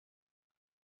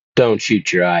Don't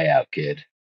shoot your eye out, kid.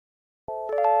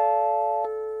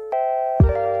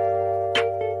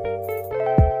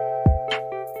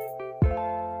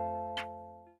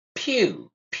 Pew,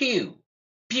 pew,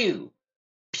 pew,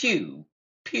 pew,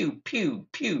 pew, pew,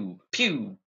 pew,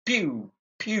 pew, pew,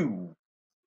 pew.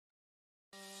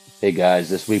 Hey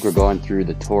guys, this week we're going through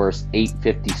the Taurus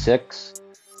 856.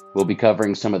 We'll be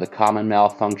covering some of the common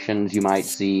malfunctions you might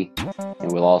see,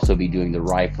 and we'll also be doing the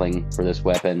rifling for this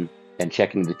weapon and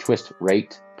checking the twist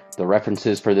rate. The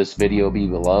references for this video will be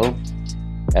below.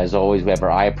 As always, we have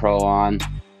our iPro on,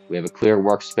 we have a clear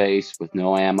workspace with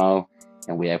no ammo,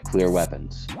 and we have clear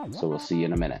weapons. So we'll see you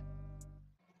in a minute.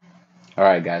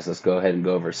 Alright guys, let's go ahead and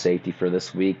go over safety for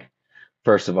this week.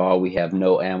 First of all, we have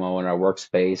no ammo in our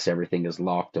workspace, everything is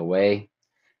locked away.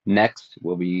 Next,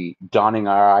 we'll be donning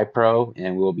our iPro,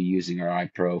 and we'll be using our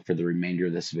iPro for the remainder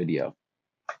of this video.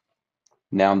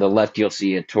 Now on the left you'll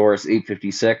see a Taurus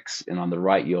 856, and on the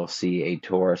right you'll see a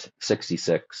Taurus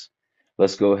 66.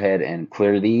 Let's go ahead and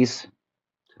clear these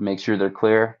to make sure they're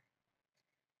clear.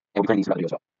 And we'll these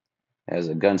as well. As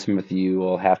a gunsmith, you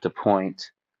will have to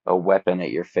point a weapon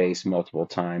at your face multiple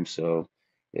times, so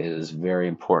it is very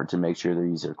important to make sure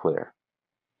these are clear.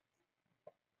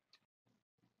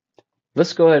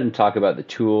 Let's go ahead and talk about the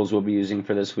tools we'll be using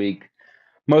for this week.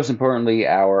 Most importantly,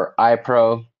 our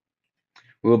iPro.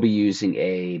 We'll be using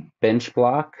a bench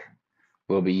block.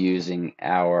 We'll be using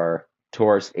our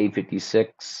Taurus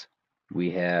 856. We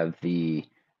have the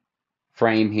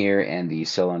frame here and the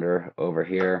cylinder over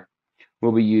here.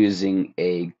 We'll be using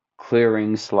a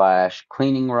clearing /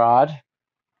 cleaning rod.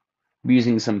 We'll be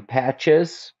using some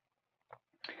patches.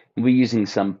 We'll be using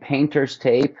some painter's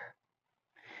tape.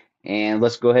 And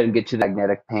let's go ahead and get to the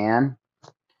magnetic pan.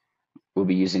 We'll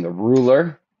be using a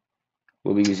ruler.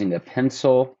 We'll be using a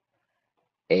pencil,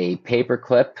 a paper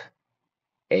clip,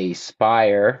 a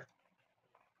spire.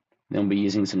 Then we'll be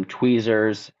using some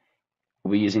tweezers.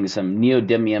 We'll be using some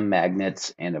neodymium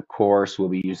magnets, and of course we'll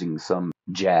be using some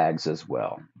jags as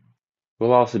well.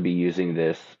 We'll also be using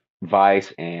this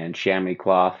vise and chamois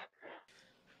cloth.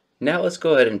 Now let's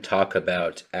go ahead and talk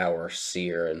about our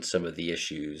Sear and some of the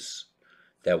issues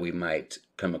that we might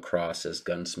come across as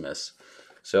gunsmiths.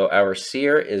 So our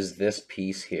Sear is this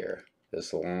piece here,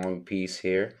 this long piece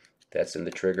here that's in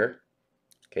the trigger.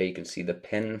 Okay, you can see the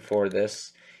pin for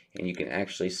this, and you can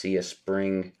actually see a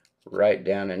spring right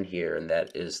down in here, and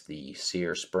that is the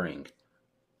Sear spring.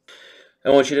 I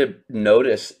want you to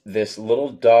notice this little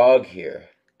dog here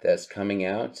that's coming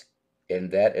out, and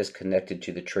that is connected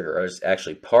to the trigger, or it's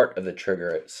actually part of the trigger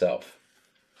itself.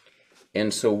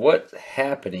 And so what's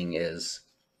happening is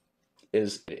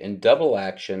in double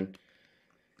action,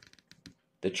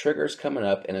 the trigger's coming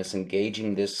up and it's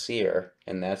engaging this Sear,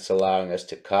 and that's allowing us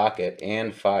to cock it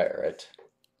and fire it.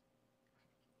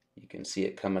 You can see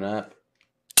it coming up.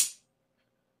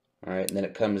 All right, and then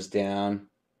it comes down,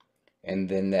 and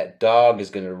then that dog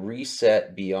is going to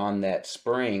reset beyond that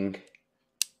spring,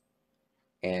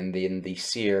 and then the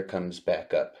Sear comes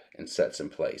back up and sets in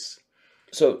place.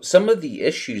 So some of the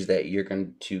issues that you're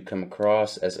going to come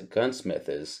across as a gunsmith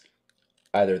is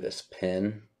either this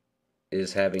pin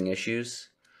is having issues,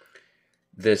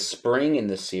 this spring in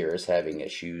the Sear is having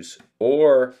issues,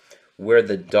 or where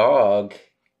the dog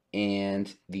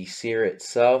and the Sear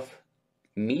itself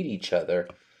meet each other,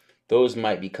 those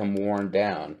might become worn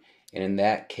down. And in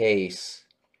that case,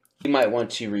 you might want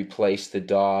to replace the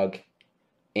dog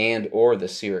and or the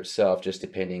Sear itself, just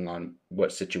depending on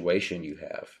what situation you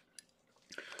have.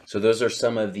 So those are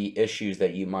some of the issues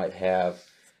that you might have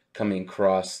coming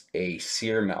across a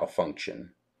Sear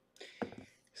malfunction.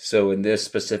 So in this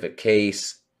specific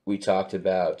case, we talked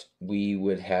about we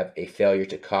would have a failure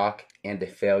to cock and a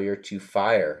failure to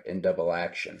fire in double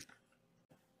action.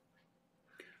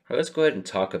 Now let's go ahead and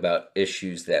talk about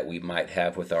issues that we might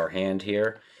have with our hand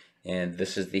here. And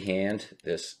this is the hand,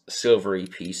 this silvery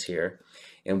piece here.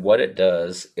 And what it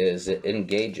does is it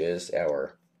engages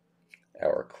our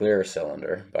clear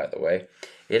cylinder, by the way.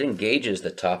 It engages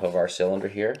the top of our cylinder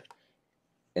here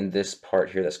in this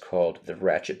part here that's called the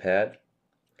ratchet pad.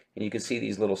 And you can see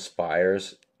these little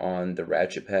spires on the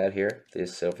ratchet pad here,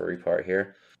 this silvery part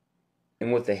here.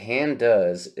 And what the hand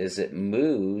does is it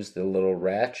moves the little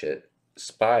ratchet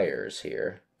spires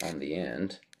here on the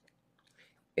end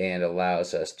and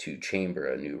allows us to chamber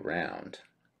a new round.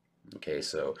 Okay,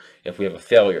 so if we have a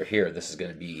failure here, this is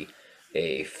going to be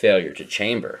a failure to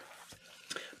chamber.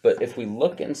 But if we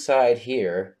look inside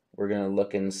here, we're going to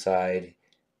look inside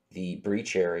the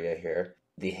breech area here.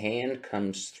 The hand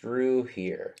comes through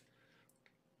here.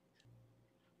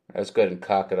 Let's go ahead and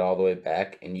cock it all the way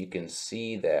back, and you can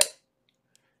see that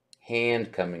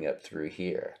hand coming up through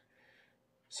here.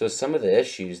 So some of the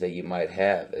issues that you might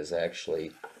have is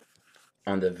actually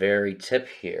on the very tip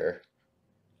here,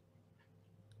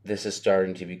 this is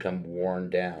starting to become worn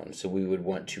down. So we would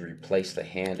want to replace the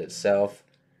hand itself,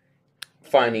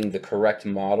 finding the correct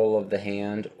model of the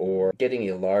hand, or getting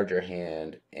a larger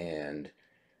hand and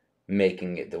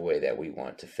making it the way that we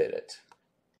want to fit it.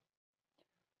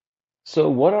 So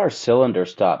what our cylinder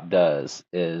stop does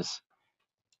is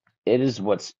it is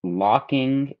what's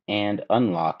locking and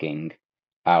unlocking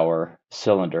our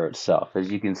cylinder itself.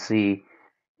 As you can see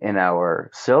in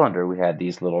our cylinder, we have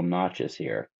these little notches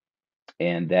here,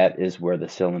 and that is where the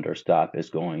cylinder stop is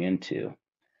going into.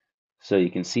 So you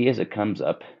can see as it comes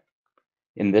up,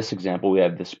 in this example, we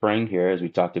have the spring here, as we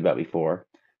talked about before.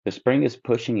 The spring is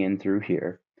pushing in through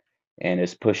here and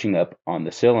is pushing up on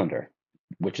the cylinder,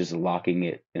 which is locking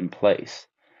it in place.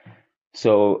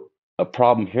 So a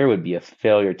problem here would be a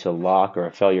failure to lock or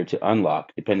a failure to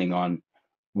unlock, depending on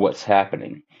what's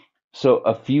happening. So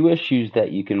a few issues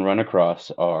that you can run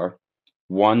across are,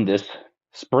 one, this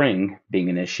spring being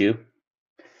an issue,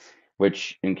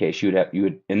 which in case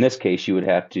in this case, you would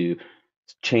have to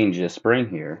change the spring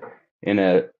here. In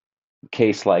a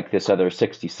case like this other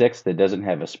 66 that doesn't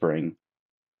have a spring,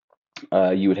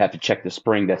 you would have to check the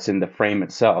spring that's in the frame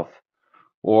itself,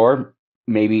 or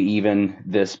maybe even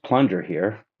this plunger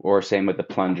here, or same with the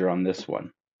plunger on this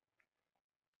one.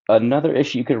 Another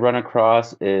issue you could run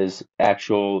across is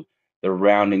the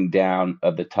rounding down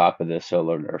of the top of the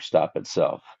cylinder stop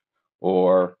itself,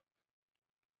 or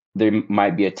there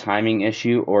might be a timing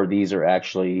issue, or these are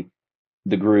actually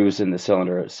the grooves in the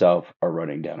cylinder itself are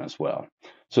running down as well.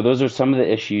 So those are some of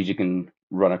the issues you can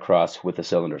run across with a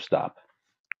cylinder stop.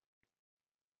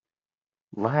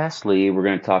 Lastly, we're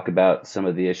going to talk about some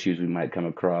of the issues we might come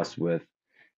across with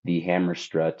the hammer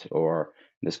strut, or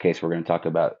in this case, we're going to talk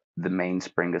about the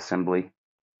mainspring assembly,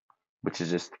 which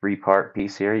is this three-part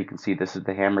piece here. You can see this is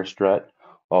the hammer strut,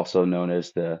 also known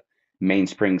as the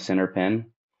mainspring center pin.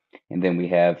 And then we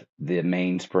have the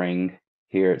mainspring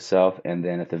here itself, and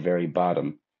then at the very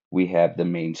bottom, we have the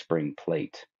mainspring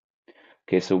plate.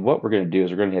 Okay, so what we're going to do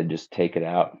is we're going to just take it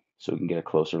out so we can get a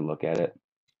closer look at it.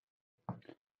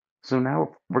 So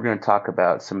now we're going to talk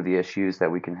about some of the issues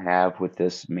that we can have with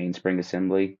this mainspring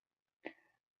assembly.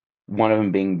 One of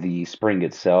them being the spring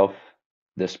itself.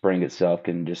 The spring itself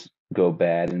can just go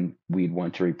bad and we'd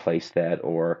want to replace that,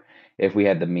 or if we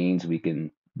had the means, we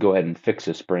can go ahead and fix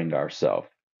the spring ourselves.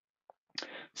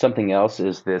 Something else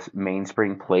is this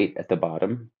mainspring plate at the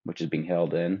bottom, which is being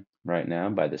held in right now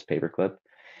by this paper clip.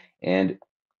 And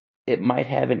it might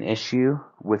have an issue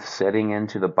with setting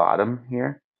into the bottom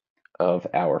here of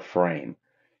our frame.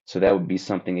 So that would be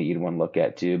something that you'd want to look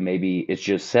at too. Maybe it's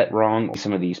just set wrong.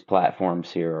 Some of these platforms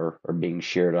here are being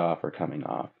sheared off or coming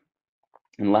off.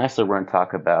 And lastly, we're going to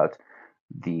talk about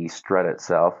the strut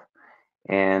itself.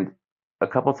 And a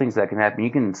couple things that can happen.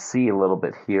 You can see a little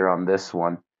bit here on this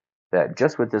one that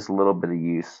just with this little bit of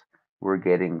use, we're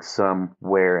getting some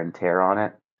wear and tear on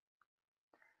it.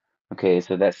 Okay,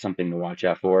 so that's something to watch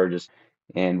out for.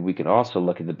 And we can also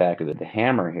look at the back of the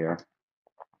hammer here,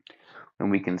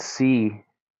 and we can see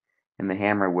in the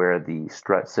hammer where the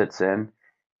strut sits in,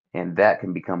 and that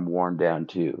can become worn down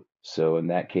too. So in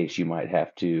that case, you might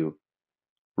have to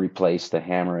replace the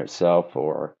hammer itself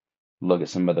or look at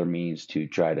some other means to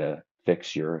try to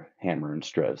fix your hammer and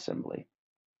strut assembly.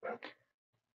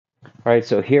 All right,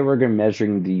 so here we're going to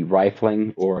measuring the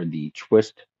rifling or the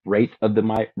twist rate of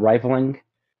the rifling.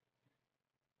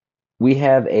 We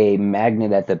have a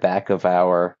magnet at the back of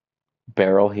our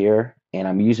barrel here, and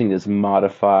I'm using this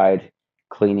modified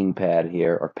cleaning pad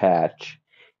here, or patch.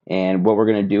 And what we're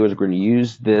going to do is we're going to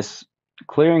use this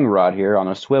clearing rod here on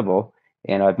a swivel,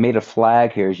 and I've made a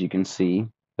flag here, as you can see,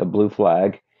 the blue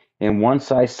flag. And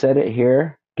once I set it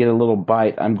here, get a little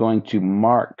bite, I'm going to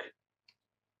mark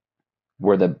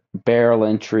where the barrel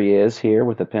entry is here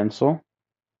with a pencil.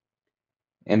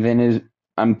 And then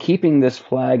I'm keeping this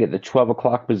flag at the 12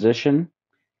 o'clock position.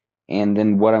 And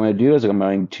then what I'm going to do is I'm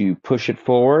going to push it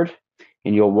forward,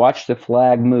 and you'll watch the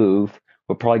flag move.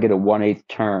 We'll probably get a 1/8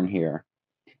 turn here.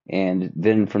 And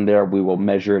then from there, we will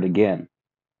measure it again.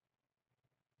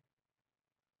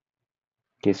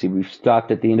 Okay, see, we've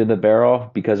stopped at the end of the barrel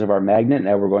because of our magnet.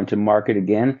 Now we're going to mark it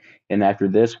again. And after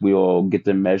this, we will get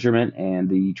the measurement and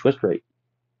the twist rate.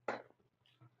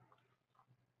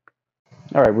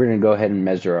 All right, we're going to go ahead and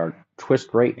measure our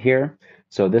twist rate here.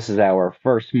 So this is our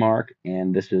first mark,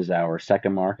 and this is our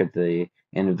second mark at the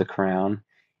end of the crown.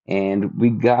 And we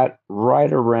got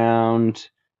right around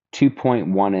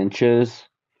 2.1 inches.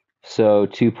 So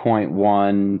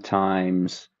 2.1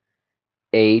 times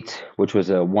 8, which was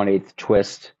a 1/8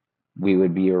 twist we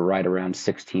would be right around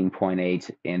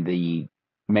 16.8, and the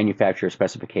manufacturer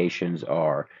specifications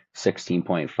are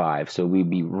 16.5. So we'd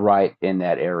be right in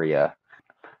that area.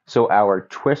 So our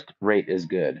twist rate is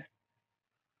good.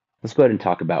 Let's go ahead and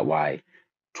talk about why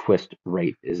twist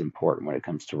rate is important when it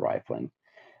comes to rifling.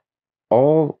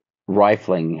 All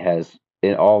rifling has,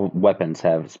 all weapons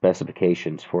have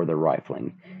specifications for their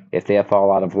rifling. If they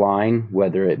fall out of line,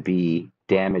 whether it be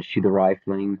damage to the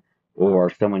rifling or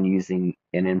someone using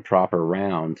an improper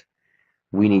round,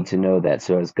 we need to know that.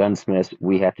 So as gunsmiths,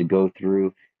 we have to go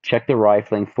through, check the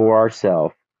rifling for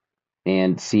ourselves,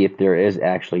 and see if there is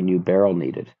actually new barrel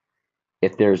needed.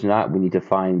 If there's not, we need to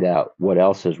find out what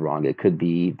else is wrong. It could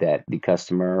be that the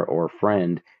customer or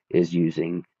friend is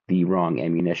using the wrong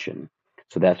ammunition.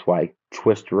 So that's why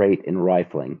twist rate in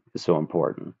rifling is so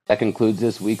important. That concludes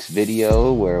this week's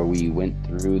video where we went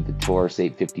through the Taurus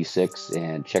 856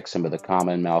 and checked some of the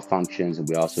common malfunctions, and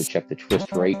we also checked the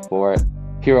twist rate for it.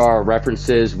 Here are our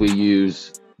references. We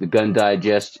use the Gun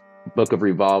Digest Book of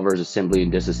Revolvers, Assembly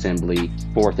and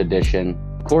Disassembly, 4th edition.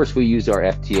 Of course, we use our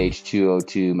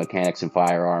FTH-202 Mechanics and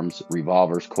Firearms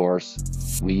Revolvers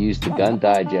course. We use the Gun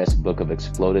Digest Book of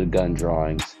Exploded Gun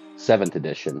Drawings, 7th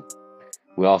edition.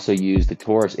 We also use the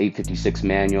Taurus 856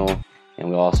 manual, and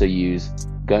we also use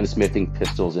Gunsmithing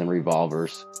Pistols and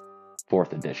Revolvers,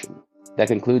 4th edition. That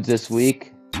concludes this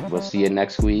week. We'll see you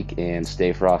next week, and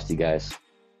stay frosty, guys.